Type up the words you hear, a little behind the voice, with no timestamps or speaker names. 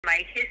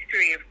my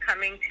history of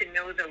coming to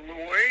know the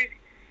Lord.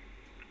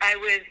 I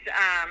was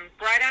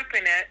brought up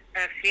in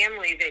a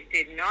family that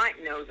did not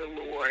know the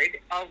Lord.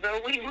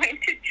 Although we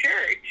went to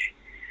church,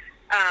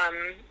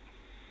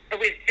 it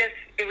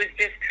was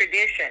just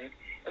tradition.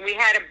 And we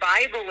had a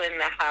Bible in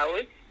the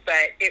house,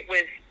 but it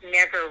was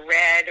never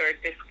read or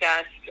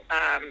discussed.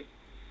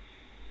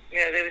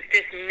 There was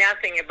just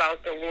nothing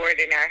about the Lord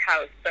in our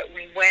house. But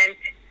we went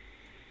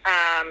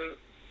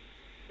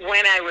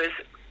when I was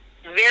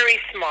very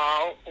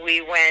small.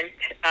 We went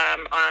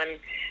on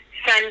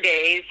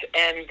Sundays,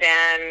 and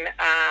then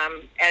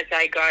as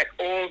I got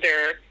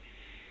older,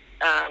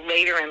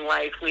 later in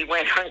life, we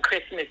went on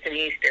Christmas and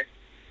Easter.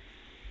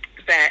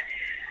 But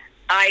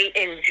I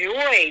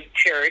enjoyed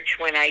church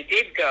when I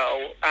did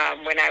go,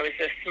 when I was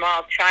a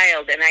small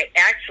child, and I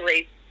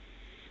actually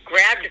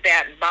grabbed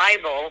that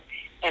Bible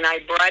and I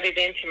brought it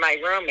into my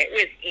room. It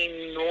was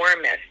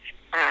enormous.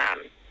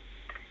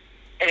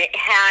 And it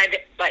had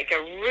like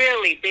a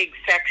really big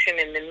section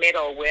in the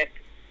middle with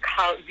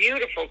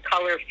beautiful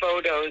color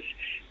photos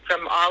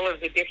from all of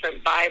the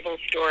different Bible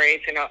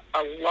stories and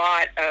a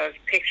lot of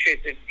pictures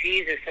of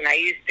Jesus. And I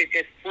used to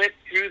just flip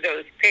through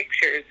those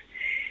pictures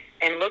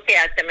and look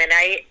at them. And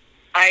I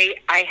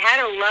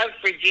had a love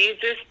for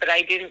Jesus, but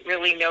I didn't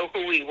really know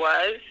who he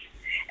was.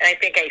 And I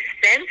think I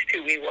sensed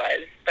who he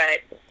was,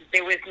 but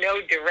there was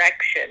no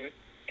direction.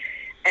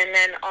 And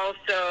then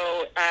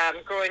also,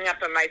 growing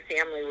up in my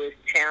family was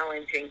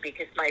challenging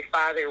because my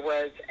father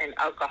was an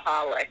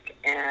alcoholic,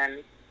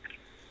 and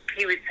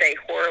he would say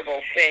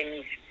horrible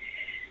things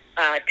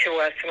to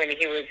us when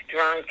he was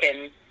drunk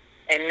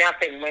and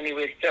nothing when he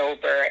was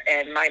sober.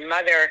 And my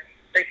mother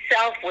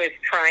herself was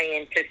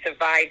trying to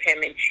survive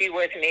him, and she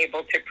wasn't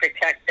able to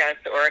protect us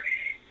or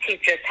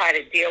teach us how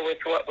to deal with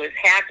what was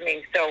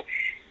happening. So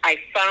I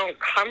found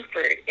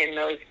comfort in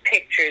those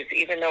pictures,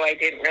 even though I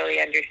didn't really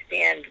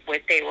understand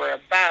what they were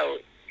about.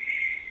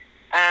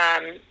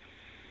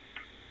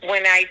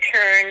 When I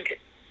turned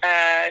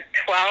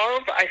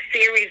 12, a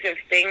series of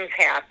things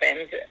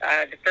happened.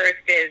 The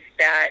first is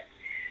that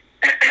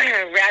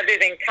rather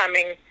than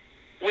coming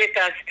with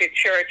us to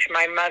church,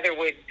 my mother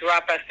would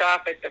drop us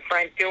off at the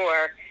front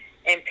door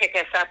and pick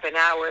us up an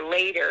hour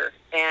later.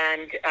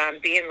 And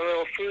being the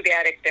little food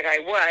addict that I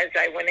was,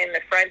 I went in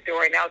the front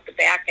door and out the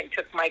back and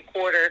took my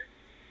quarter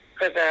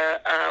for the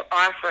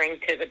offering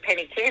to the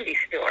penny candy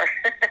store.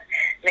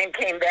 And then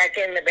came back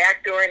in the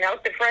back door and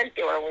out the front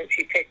door when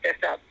she picked us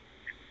up.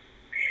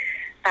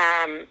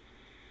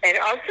 And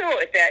also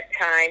at that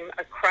time,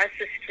 across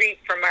the street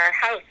from our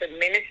house, a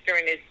minister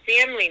and his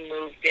family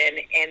moved in,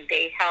 and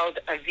they held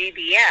a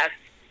VBS.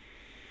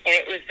 And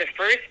it was the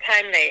first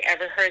time they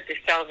ever heard the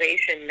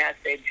salvation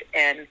message,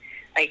 and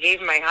I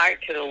gave my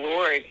heart to the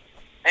Lord.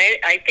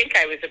 I think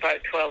I was about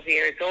 12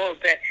 years old,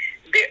 but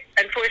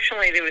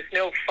unfortunately there was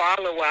no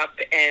follow-up,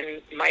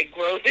 and my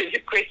growth as a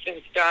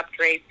Christian stopped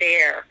right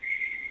there.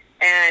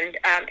 And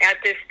at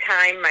this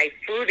time, my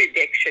food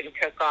addiction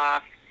took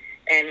off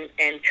and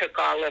took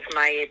all of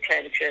my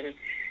attention.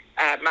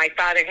 My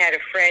father had a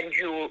friend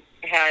who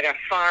had a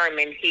farm,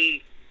 and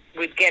he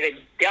would get a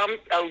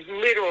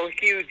literal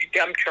huge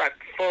dump truck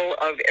full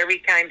of every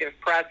kind of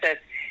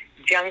processed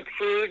junk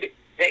food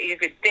that you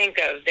could think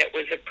of that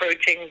was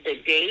approaching the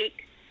date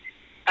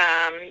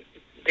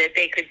that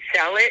they could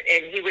sell it.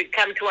 And he would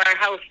come to our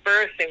house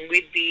first, and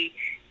we'd be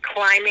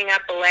climbing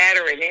up a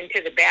ladder and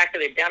into the back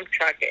of the dump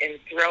truck and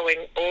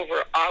throwing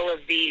over all of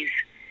these,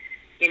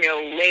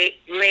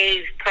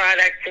 Lay's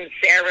products and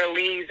Sara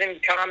Lee's and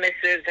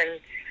Thomas's,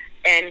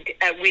 and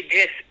we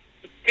just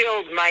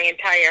filled my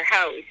entire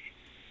house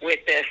with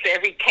this,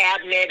 every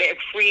cabinet, a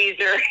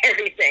freezer,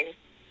 everything.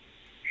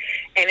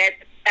 And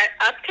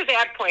up to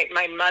that point,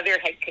 my mother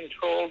had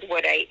controlled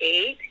what I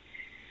ate,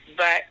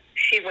 but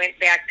she went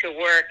back to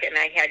work, and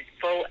I had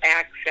full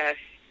access,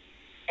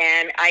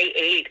 and I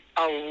ate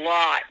a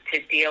lot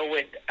to deal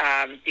with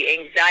the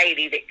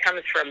anxiety that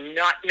comes from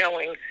not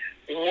knowing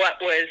what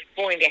was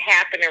going to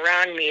happen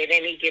around me at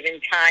any given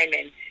time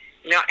and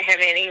not have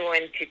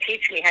anyone to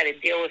teach me how to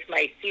deal with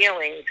my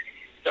feelings.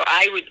 So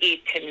I would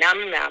eat to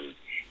numb them.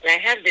 And I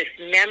have this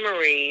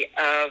memory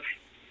of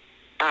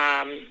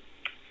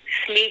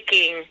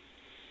sneaking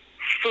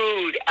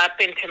food up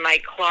into my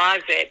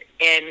closet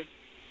and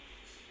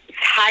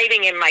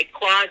hiding in my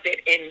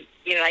closet and,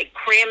 like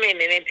cramming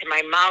it into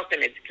my mouth,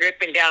 and it's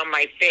dripping down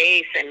my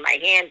face, and my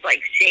hands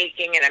like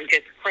shaking, and I'm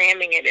just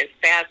cramming it as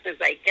fast as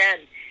I can.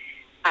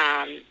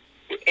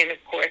 And of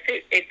course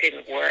it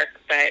didn't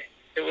work, but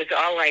it was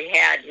all I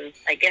had. And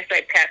I guess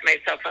I pat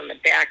myself on the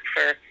back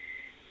for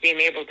being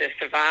able to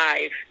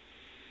survive.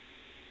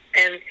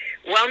 And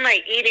while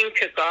my eating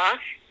took off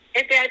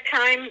at that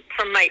time,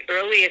 from my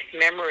earliest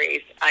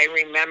memories, I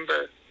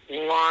remember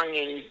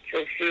longing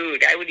for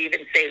food. I would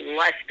even say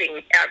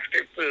lusting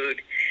after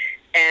food.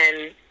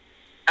 And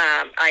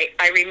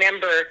I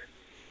remember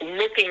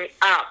looking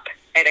up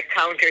at a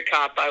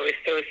countertop, I was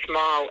so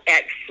small,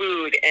 at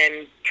food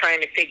and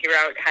trying to figure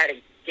out how to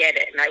get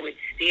it. And I would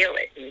steal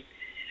it and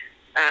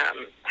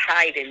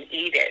hide and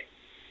eat it.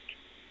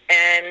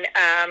 And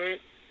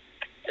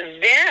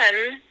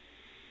Then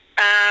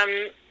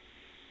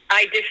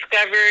I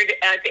discovered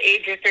at the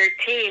age of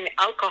 13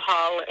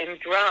 alcohol and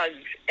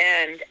drugs,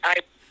 and I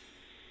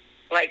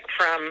like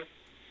from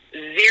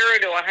 0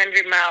 to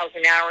 100 miles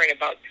an hour in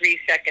about 3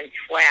 seconds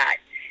flat,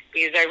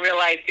 because I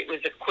realized it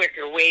was a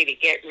quicker way to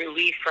get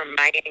relief from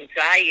my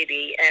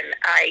anxiety. And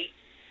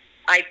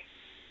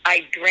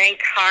I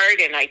drank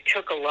hard, and I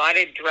took a lot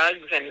of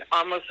drugs and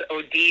almost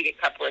OD'd a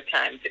couple of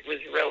times. It was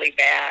really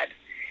bad.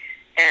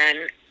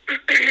 And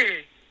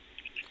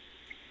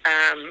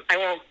I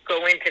won't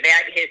go into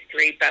that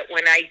history, but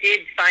when I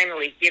did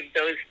finally give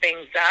those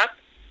things up,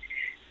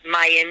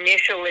 my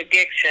initial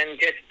addiction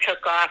just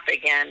took off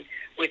again,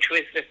 which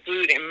was the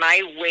food, and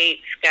my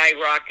weight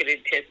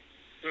skyrocketed to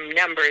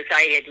numbers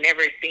I had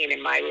never seen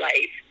in my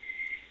life.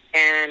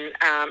 And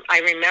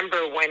I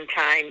remember one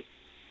time,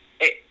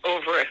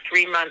 over a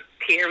 3-month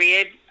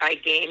period, I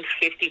gained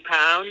 50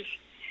 pounds,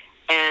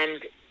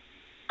 and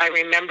I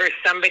remember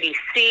somebody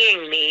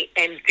seeing me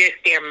and just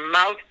their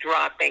mouth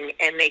dropping,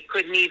 and they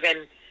couldn't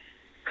even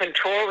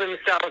control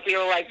themselves. They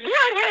were like,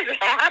 "What has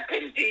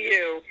happened to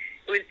you?"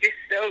 It was just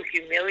so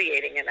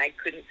humiliating, and I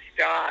couldn't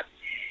stop.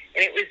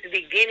 And it was the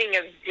beginning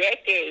of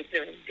decades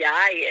of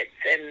diets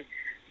and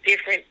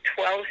different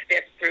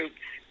 12-step groups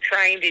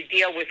trying to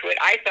deal with what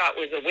I thought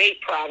was a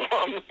weight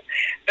problem.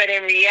 But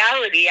in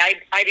reality,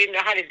 I didn't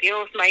know how to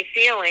deal with my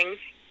feelings,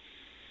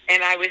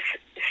 and I was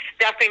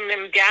stuffing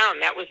them down.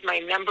 That was my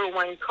number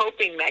one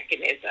coping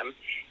mechanism.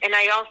 And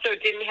I also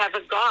didn't have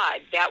a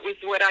God. That was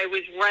what I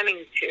was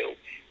running to,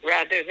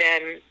 rather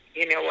than,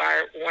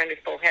 our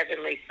wonderful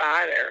Heavenly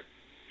Father.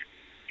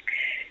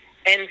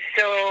 And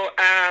so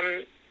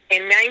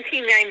in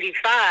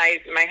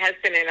 1995, my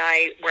husband and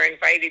I were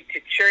invited to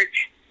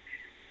church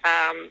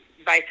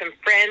by some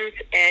friends,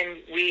 and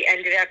we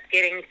ended up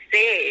getting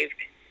saved.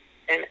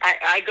 And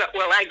I got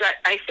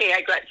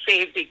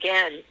saved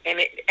again. And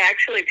it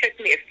actually took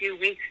me a few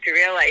weeks to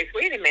realize,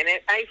 wait a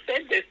minute, I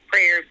said this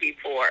prayer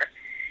before.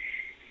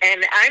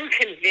 And I'm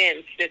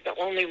convinced that the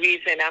only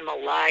reason I'm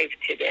alive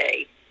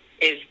today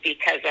is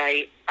because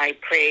I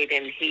prayed,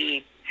 and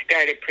He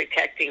started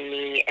protecting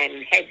me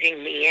and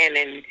hedging me in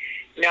and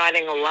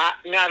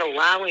not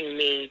allowing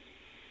me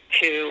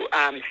to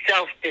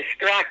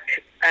self-destruct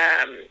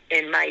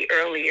in my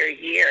earlier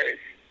years.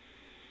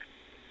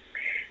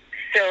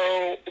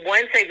 So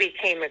once I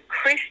became a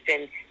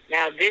Christian,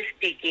 now this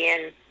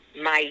began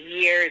my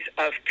years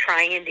of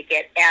trying to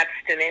get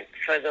abstinent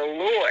for the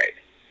Lord.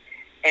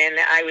 And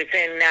I was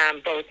in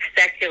both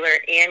secular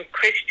and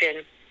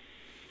Christian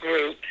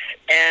groups.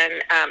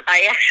 And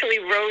I actually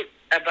wrote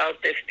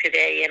about this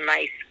today in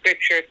my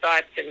scripture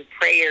thoughts and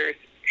prayers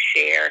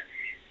share.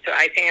 So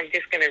I think I'm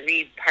just going to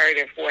read part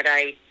of what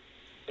I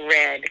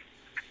read,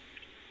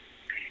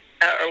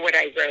 or what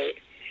I wrote.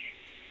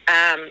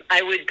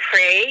 I would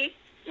pray,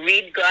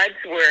 read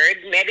God's word,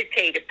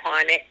 meditate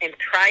upon it, and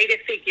try to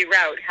figure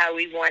out how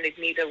He wanted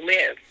me to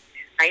live.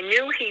 I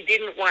knew He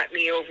didn't want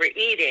me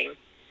overeating,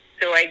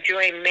 so I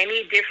joined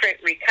many different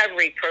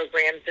recovery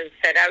programs and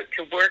set out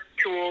to work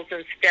tools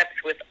and steps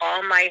with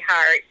all my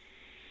heart,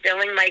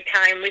 filling my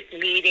time with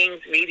meetings,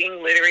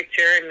 reading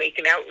literature, and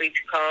making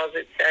outreach calls,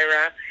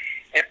 etc.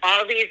 And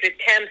all these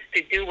attempts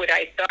to do what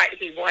I thought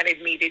He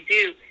wanted me to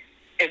do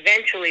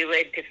eventually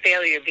led to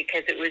failure,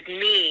 because it was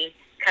me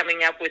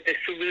coming up with a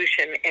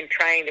solution and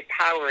trying to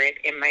power it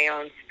in my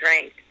own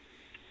strength.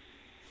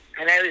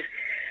 And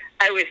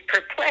I was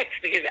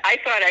perplexed, because I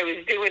thought I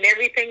was doing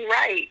everything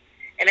right,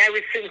 and I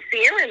was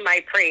sincere in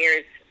my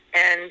prayers.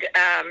 And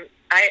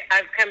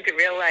I've come to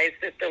realize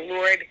that the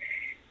Lord,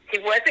 He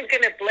wasn't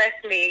going to bless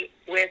me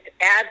with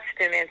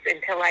abstinence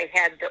until I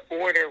had the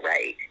order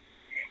right.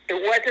 It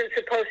wasn't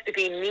supposed to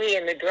be me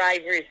in the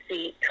driver's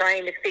seat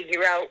trying to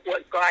figure out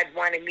what God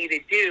wanted me to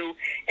do,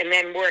 and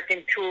then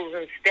working tools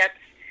and steps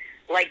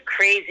like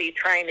crazy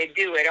trying to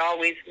do it,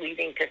 always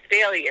leading to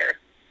failure.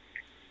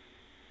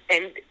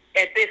 And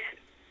at this,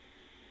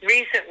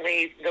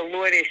 recently, the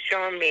Lord has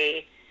shown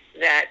me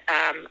that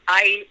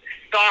I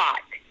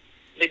thought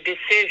the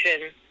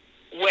decision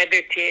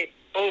whether to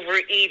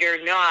overeat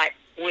or not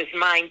was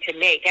mine to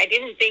make. I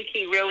didn't think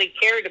He really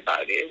cared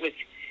about it.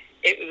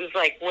 It was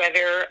like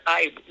whether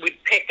I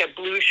would pick a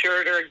blue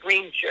shirt or a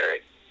green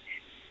shirt.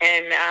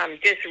 And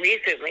just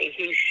recently,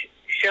 He's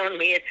shown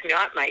me it's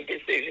not my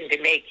decision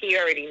to make. He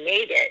already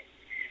made it.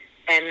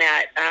 And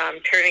that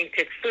turning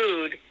to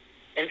food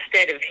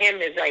instead of Him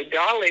is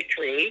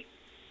idolatry.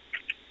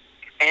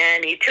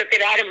 And He took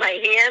it out of my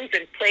hands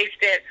and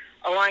placed it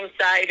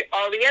alongside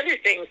all the other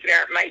things that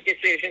aren't my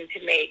decision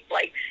to make,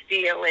 like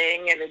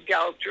stealing and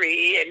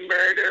adultery and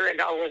murder and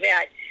all of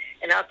that.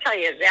 And I'll tell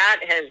you, that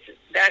has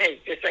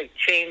just like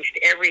changed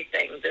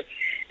everything.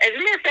 As a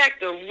matter of fact,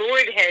 the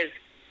Lord has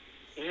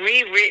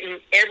rewritten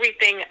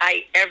everything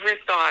I ever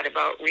thought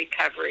about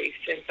recovery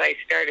since I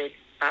started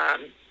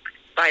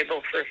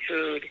Bible for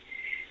Food.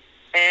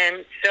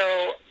 And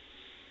so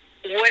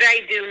what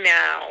I do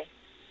now,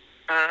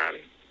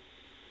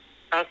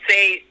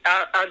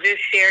 I'll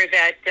just share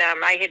that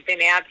I had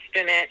been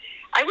abstinent.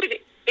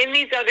 in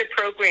these other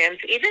programs,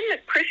 even the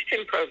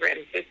Christian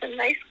programs, there's some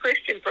nice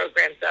Christian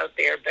programs out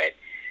there, but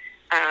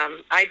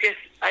I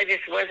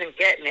just wasn't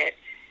getting it.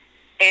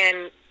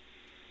 And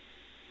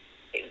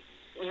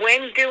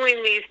when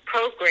doing these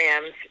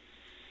programs,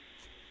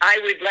 I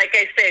would, like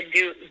I said,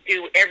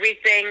 do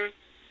everything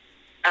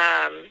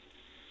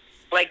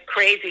like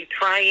crazy,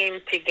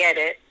 trying to get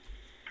it.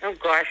 Oh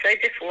gosh, I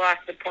just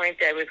lost the point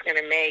I was going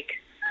to make.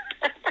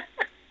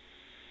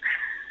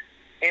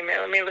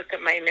 Let me look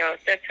at my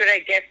notes. That's what I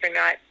get for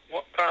not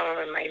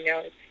following my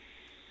notes.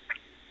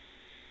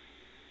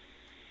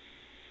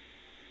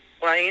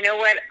 Well, you know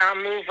what? I'll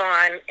move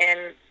on,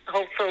 and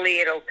hopefully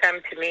it'll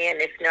come to me,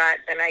 and if not,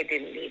 then I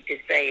didn't need to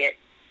say it.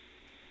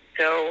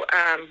 So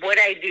what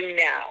I do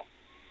now.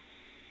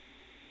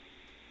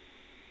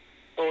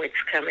 Oh, it's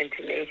coming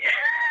to me.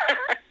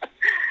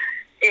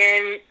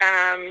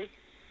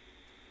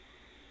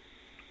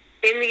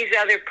 In these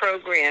other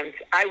programs,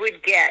 I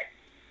would get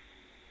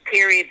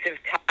periods of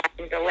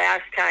time. The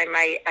last time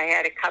I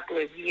had a couple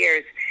of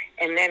years,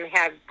 and then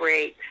have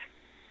breaks.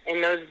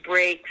 And those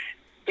breaks,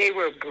 they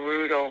were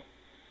brutal.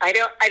 I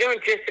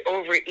don't just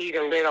overeat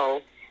a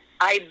little.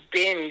 I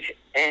binge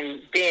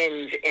and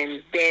binge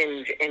and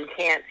binge and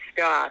can't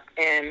stop.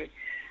 And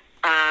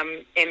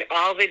in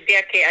all the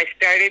decades, I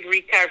started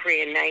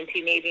recovery in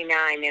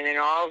 1989, and in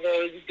all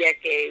those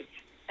decades,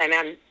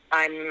 and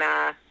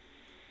I'm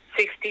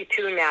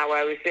 62 now.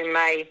 I was in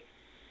my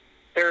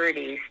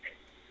 30s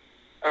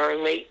or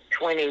late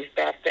 20s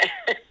back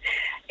then.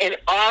 In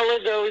all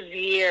of those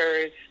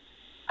years,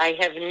 I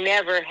have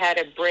never had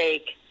a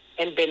break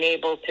and been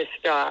able to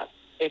stop.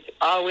 It's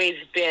always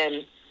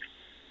been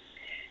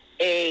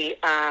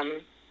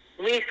at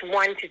least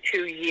 1 to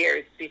 2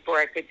 years before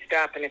I could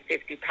stop in a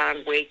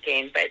 50-pound weight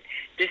gain. But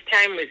this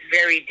time was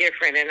very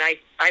different, and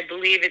I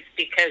believe it's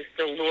because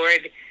the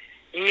Lord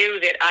knew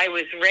that I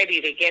was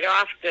ready to get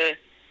off the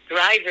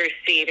driver's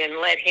seat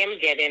and let him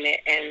get in it,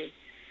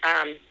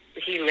 and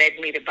he led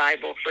me to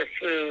Bible for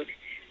Food.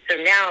 So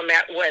now I'm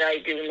at what I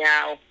do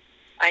now.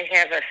 I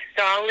have a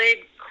solid,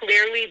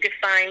 clearly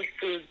defined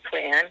food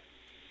plan.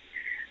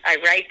 I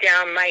write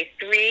down my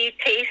 3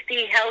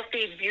 tasty,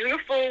 healthy,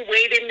 beautiful,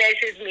 weighted,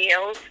 measured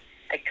meals.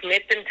 I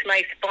commit them to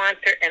my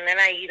sponsor, and then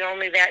I eat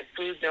only that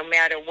food no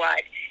matter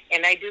what.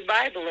 And I do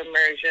Bible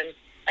immersion.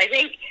 I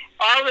think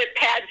all that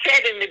Pat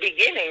said in the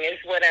beginning is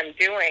what I'm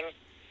doing.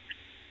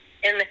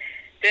 And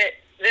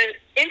the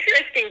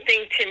interesting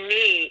thing to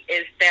me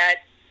is that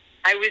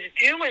I was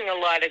doing a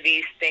lot of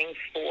these things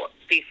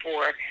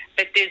before,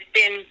 but there's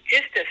been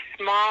just a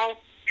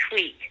small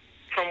tweak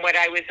from what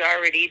I was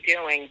already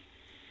doing.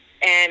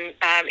 And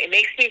it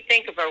makes me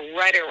think of a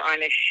rudder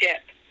on a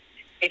ship.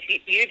 If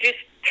you just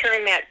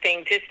turn that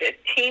thing just a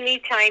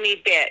teeny tiny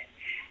bit,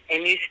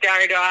 and you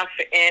start off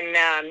in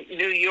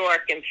New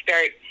York and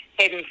start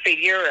heading for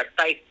Europe,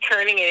 by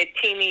turning it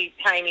a teeny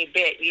tiny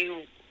bit,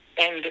 you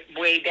end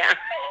way down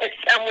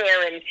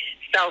somewhere in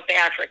South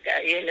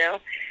Africa, you know?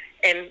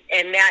 And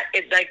that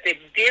is like the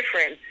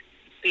difference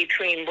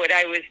between what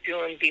I was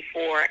doing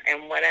before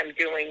and what I'm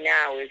doing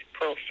now is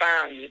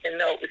profound, even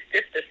though it was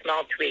just a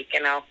small tweak,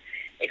 and I'll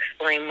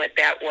explain what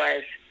that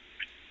was.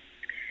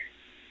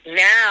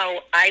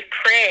 Now I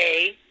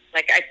pray,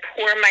 like I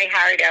pour my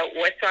heart out,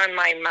 what's on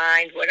my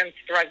mind, what I'm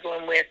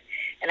struggling with,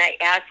 and I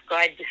ask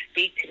God to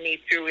speak to me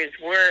through his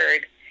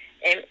word.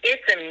 And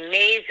it's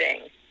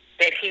amazing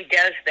that he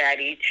does that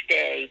each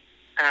day.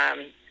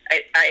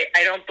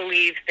 I don't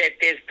believe that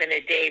there's been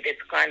a day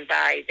that's gone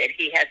by that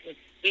he hasn't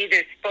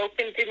either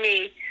spoken to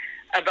me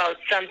about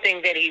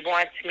something that he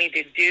wants me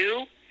to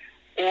do,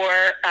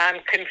 or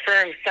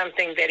confirmed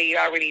something that he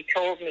already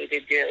told me to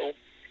do.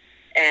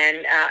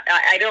 And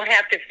I don't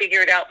have to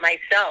figure it out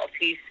myself.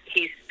 He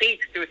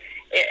speaks through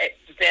it.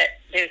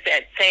 That there's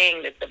that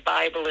saying that the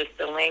Bible is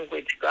the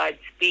language God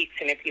speaks,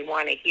 and if you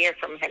want to hear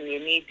from him, you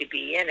need to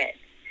be in it.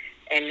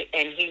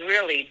 And he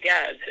really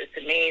does. It's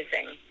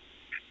amazing.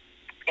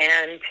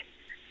 And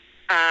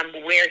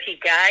where he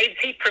guides,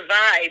 he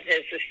provides,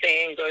 as the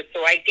saying goes.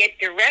 So I get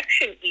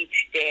direction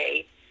each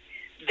day.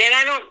 Then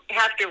I don't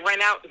have to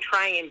run out and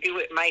try and do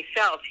it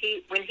myself.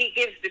 When he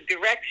gives the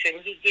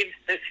direction, he gives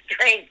the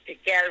strength to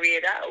carry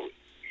it out.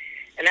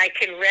 And I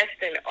can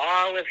rest in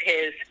all of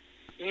his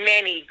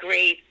many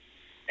great,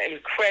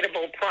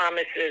 incredible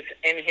promises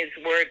in his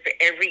word for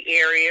every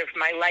area of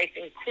my life,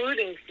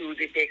 including food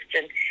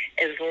addiction,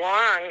 as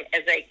long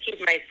as I keep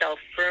myself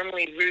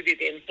firmly rooted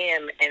in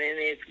him and in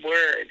his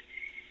word.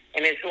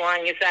 And as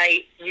long as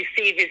I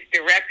receive his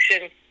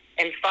direction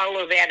and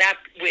follow that up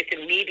with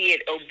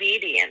immediate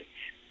obedience.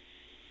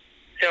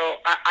 So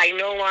I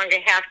no longer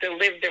have to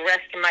live the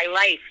rest of my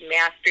life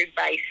mastered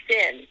by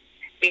sin,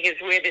 because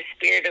where the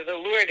Spirit of the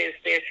Lord is,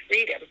 there's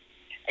freedom.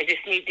 I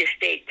just need to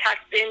stay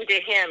tucked into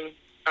him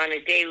on a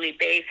daily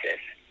basis.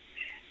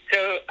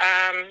 So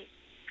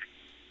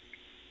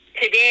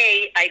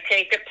today I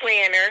take a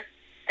planner.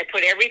 I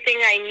put everything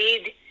I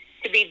need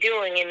to be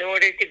doing in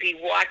order to be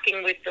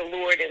walking with the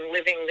Lord and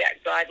living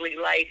that godly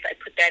life. I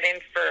put that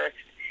in first.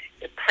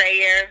 The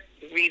prayer,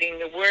 reading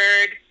the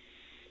word,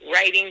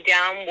 writing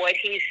down what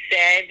he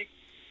said,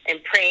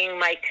 and praying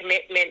my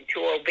commitment to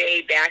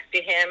obey back to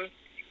him,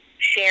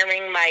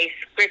 sharing my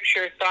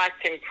scripture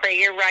thoughts and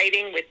prayer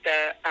writing with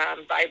the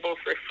Bible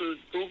for Food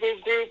Google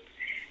group,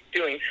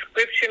 doing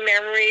scripture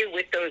memory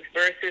with those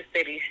verses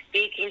that he's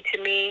speaking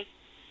to me.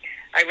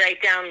 I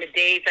write down the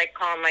days I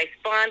call my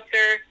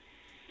sponsor,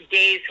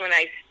 days when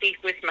I speak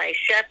with my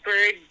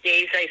shepherd,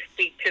 days I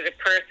speak to the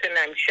person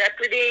I'm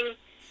shepherding,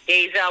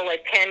 days I'll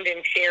attend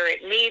and share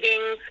at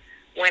meetings,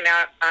 when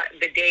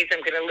the days I'm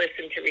going to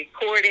listen to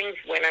recordings,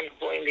 when I'm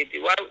going to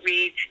do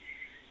outreach,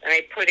 and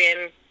I put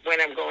in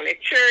when I'm going to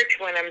church,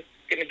 when I'm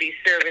going to be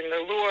serving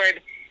the Lord.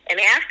 And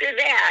after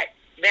that,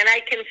 then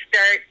I can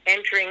start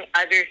entering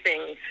other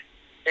things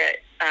that,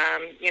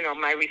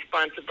 my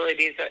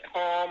responsibilities at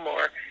home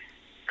or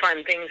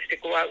fun things to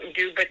go out and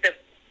do. But the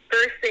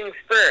first things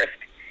first,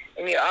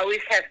 and you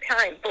always have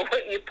time for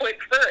what you put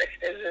first,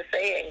 as the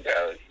saying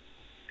goes.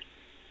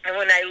 And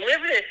when I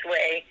live this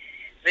way,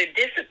 the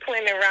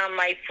discipline around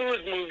my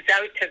food moves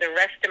out to the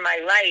rest of my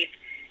life.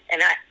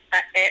 And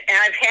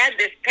I've had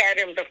this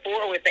pattern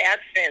before with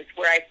abstinence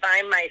where I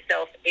find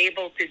myself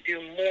able to do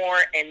more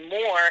and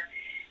more.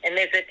 And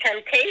there's a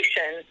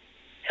temptation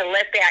to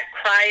let that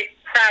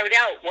crowd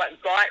out what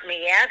got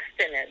me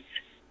abstinence.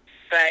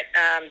 But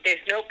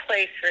there's no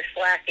place for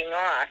slacking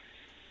off.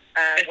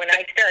 When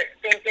I start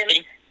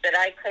thinking that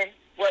I can...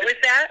 What was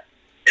that?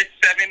 It's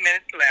 7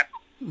 minutes left.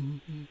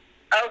 Mm-hmm.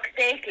 Oh,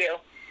 thank you.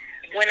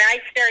 When I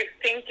start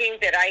thinking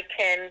that I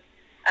can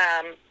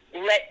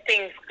let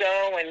things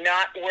go and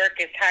not work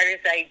as hard as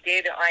I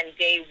did on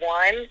day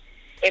one,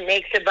 it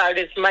makes about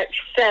as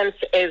much sense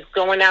as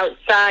going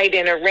outside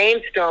in a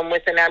rainstorm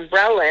with an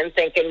umbrella and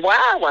thinking,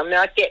 wow, I'm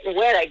not getting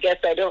wet. I guess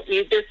I don't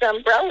need this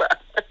umbrella.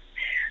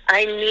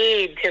 I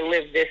need to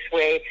live this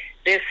way.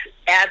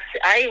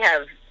 I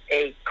have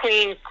a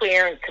clean,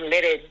 clear, and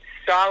committed,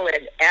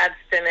 solid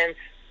abstinence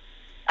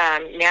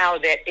now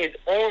that is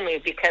only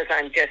because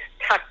I'm just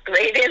tucked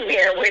right in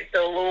there with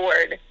the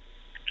Lord.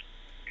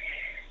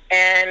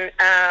 And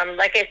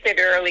like I said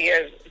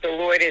earlier, the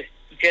Lord has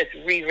just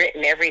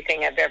rewritten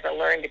everything I've ever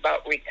learned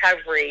about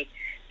recovery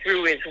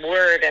through his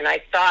word, and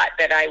I thought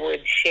that I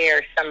would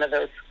share some of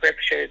those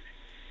scriptures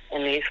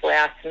in these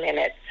last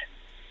minutes.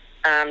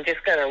 I'm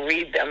just going to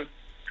read them,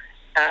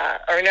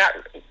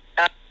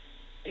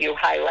 few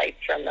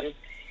highlights from them.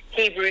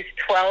 Hebrews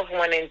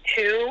 12:1 and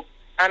 2.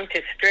 I'm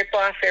to strip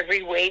off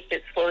every weight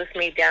that slows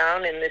me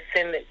down and the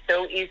sin that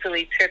so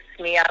easily trips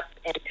me up,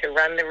 and to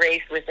run the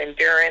race with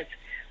endurance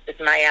with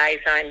my eyes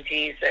on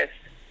Jesus.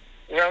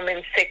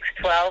 Romans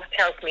 6:12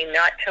 tells me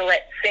not to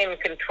let sin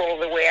control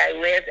the way I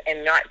live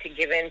and not to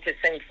give in to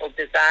sinful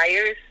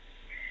desires.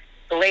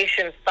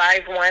 Galatians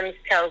 5:1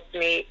 tells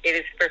me it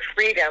is for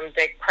freedom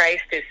that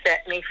Christ has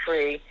set me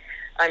free.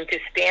 I'm to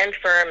stand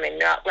firm and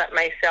not let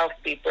myself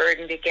be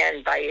burdened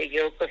again by a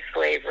yoke of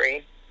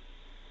slavery.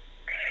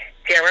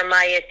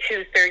 Jeremiah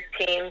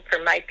 2:13, for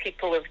my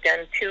people have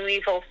done two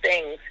evil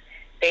things.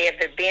 They have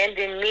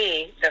abandoned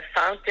me, the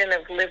fountain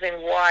of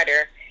living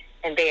water,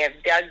 and they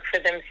have dug for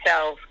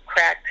themselves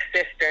cracked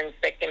cisterns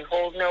that can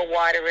hold no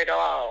water at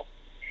all.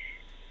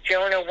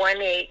 Jonah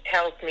 1:8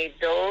 tells me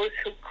those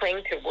who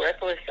cling to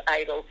worthless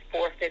idols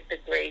forfeit the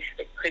grace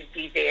that could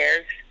be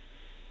theirs.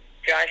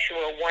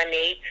 Joshua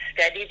 1:8,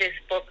 study this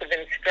book of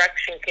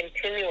instruction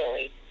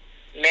continually.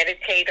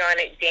 Meditate on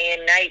it day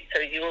and night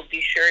so you will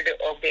be sure to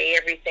obey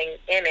everything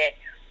in it.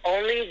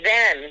 Only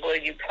then will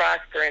you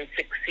prosper and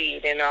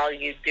succeed in all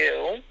you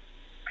do.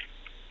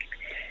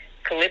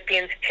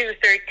 Philippians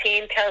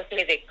 2:13 tells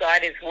me that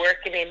God is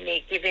working in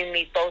me, giving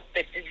me both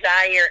the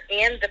desire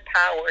and the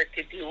power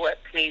to do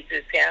what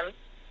pleases him.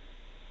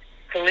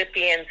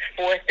 Philippians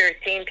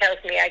 4:13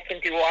 tells me I can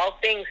do all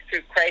things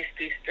through Christ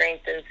who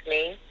strengthens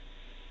me.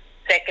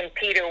 2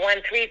 Peter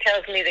 1:3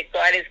 tells me that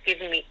God has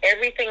given me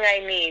everything I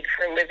need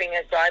for living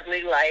a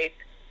godly life.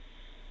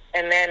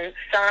 And then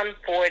Psalm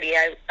 40,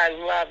 I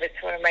love.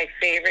 It's one of my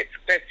favorite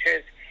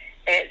scriptures.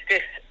 And it's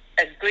just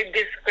a good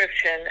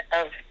description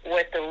of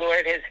what the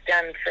Lord has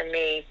done for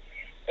me.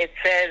 It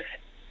says,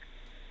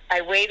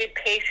 I waited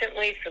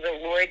patiently for the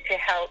Lord to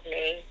help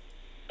me,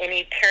 and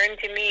he turned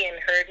to me and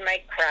heard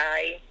my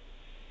cry.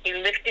 He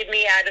lifted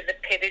me out of the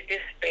pit of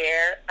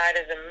despair, out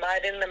of the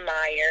mud and the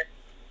mire.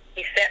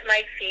 He set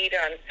my feet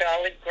on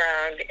solid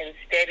ground and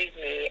steadied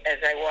me as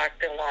I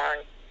walked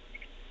along.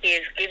 He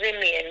has given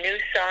me a new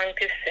song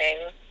to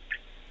sing,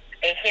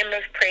 a hymn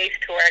of praise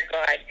to our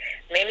God.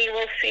 Many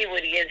will see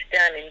what he has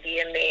done and be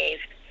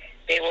amazed.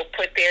 They will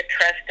put their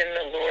trust in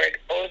the Lord.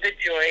 Oh, the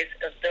joys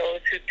of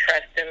those who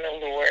trust in the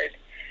Lord.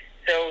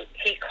 So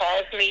he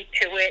calls me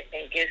to it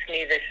and gives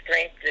me the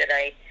strength that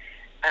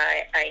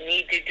I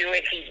need to do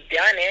it. He's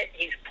done it.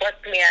 He's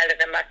plucked me out of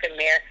the muck and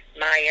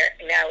mire.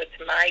 Now it's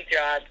my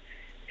job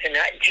to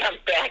not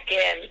jump back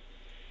in.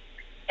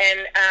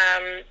 And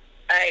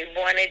I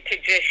wanted to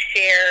just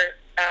share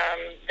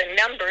the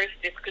numbers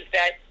just because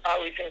that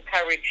always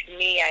encouraged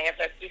me. I have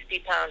a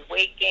 50-pound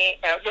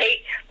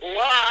weight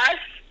loss,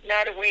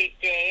 not a weight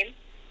gain.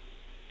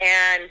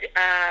 And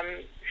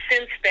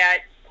since that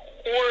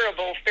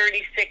horrible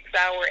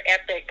 36-hour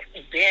epic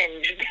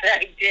binge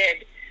that I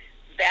did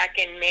back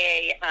in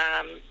May,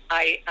 I'm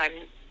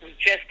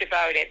just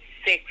about at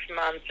 6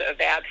 months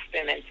of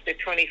abstinence. The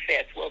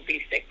 25th will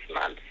be 6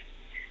 months.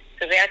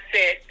 So that's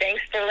it.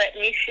 Thanks for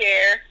letting me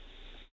share.